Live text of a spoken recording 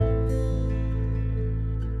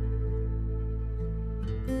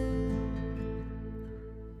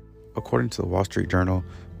according to the Wall Street Journal,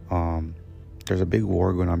 there's a big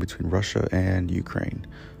war going on between Russia and Ukraine.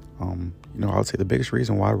 I would say the biggest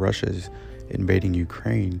reason why Russia is invading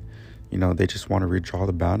Ukraine, they just want to redraw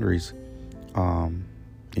the boundaries,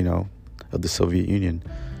 of the Soviet Union.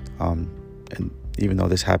 And even though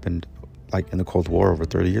this happened like in the Cold War over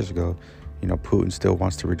 30 years ago, Putin still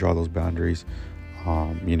wants to redraw those boundaries.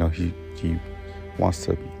 He wants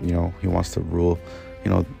to, he wants to rule,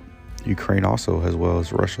 Ukraine also, as well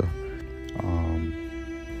as Russia.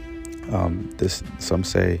 Some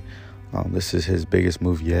say this is his biggest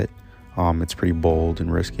move yet. It's pretty bold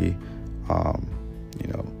and risky.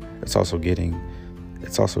 It's also getting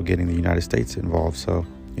the United States involved. So,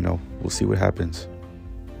 we'll see what happens.